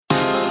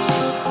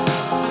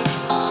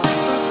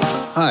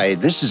Hi,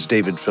 this is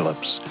David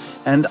Phillips,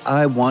 and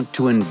I want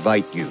to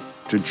invite you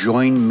to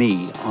join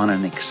me on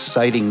an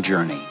exciting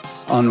journey.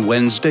 On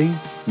Wednesday,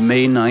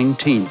 May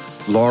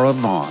 19th, Laura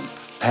Vaughn,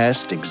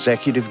 past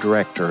Executive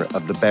Director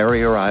of the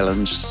Barrier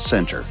Islands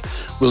Center,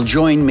 will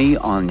join me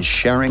on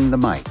Sharing the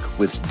Mic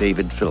with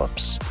David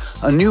Phillips,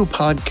 a new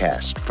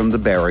podcast from the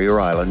Barrier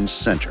Islands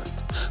Center,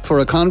 for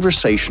a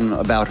conversation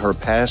about her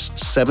past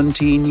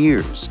 17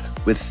 years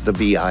with the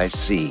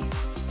BIC.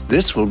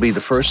 This will be the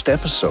first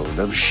episode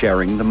of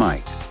Sharing the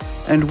Mic,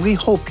 and we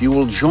hope you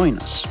will join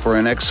us for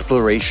an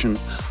exploration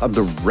of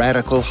the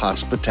radical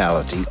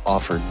hospitality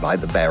offered by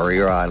the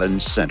Barrier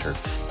Islands Center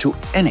to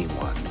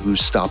anyone who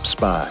stops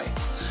by.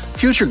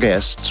 Future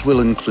guests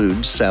will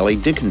include Sally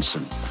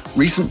Dickinson,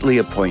 recently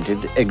appointed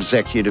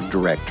Executive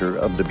Director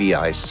of the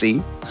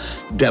BIC,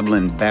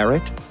 Devlin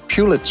Barrett,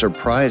 Pulitzer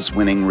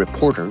Prize-winning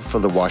reporter for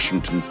The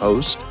Washington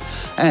Post,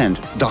 and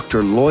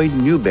Dr. Lloyd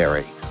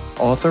Newberry,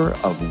 author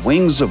of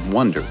Wings of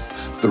Wonder,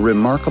 the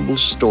remarkable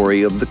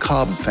story of the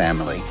Cobb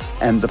family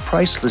and the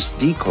priceless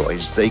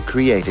decoys they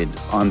created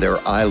on their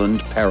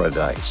island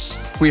paradise.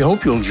 We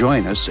hope you'll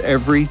join us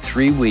every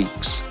 3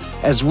 weeks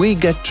as we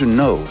get to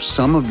know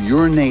some of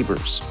your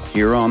neighbors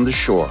here on the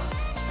shore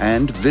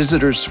and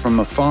visitors from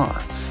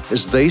afar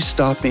as they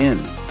stop in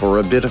for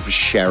a bit of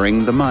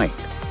Sharing the Mic.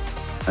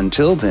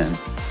 Until then,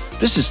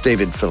 this is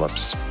David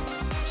Phillips.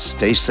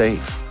 Stay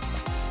safe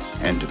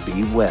and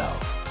be well.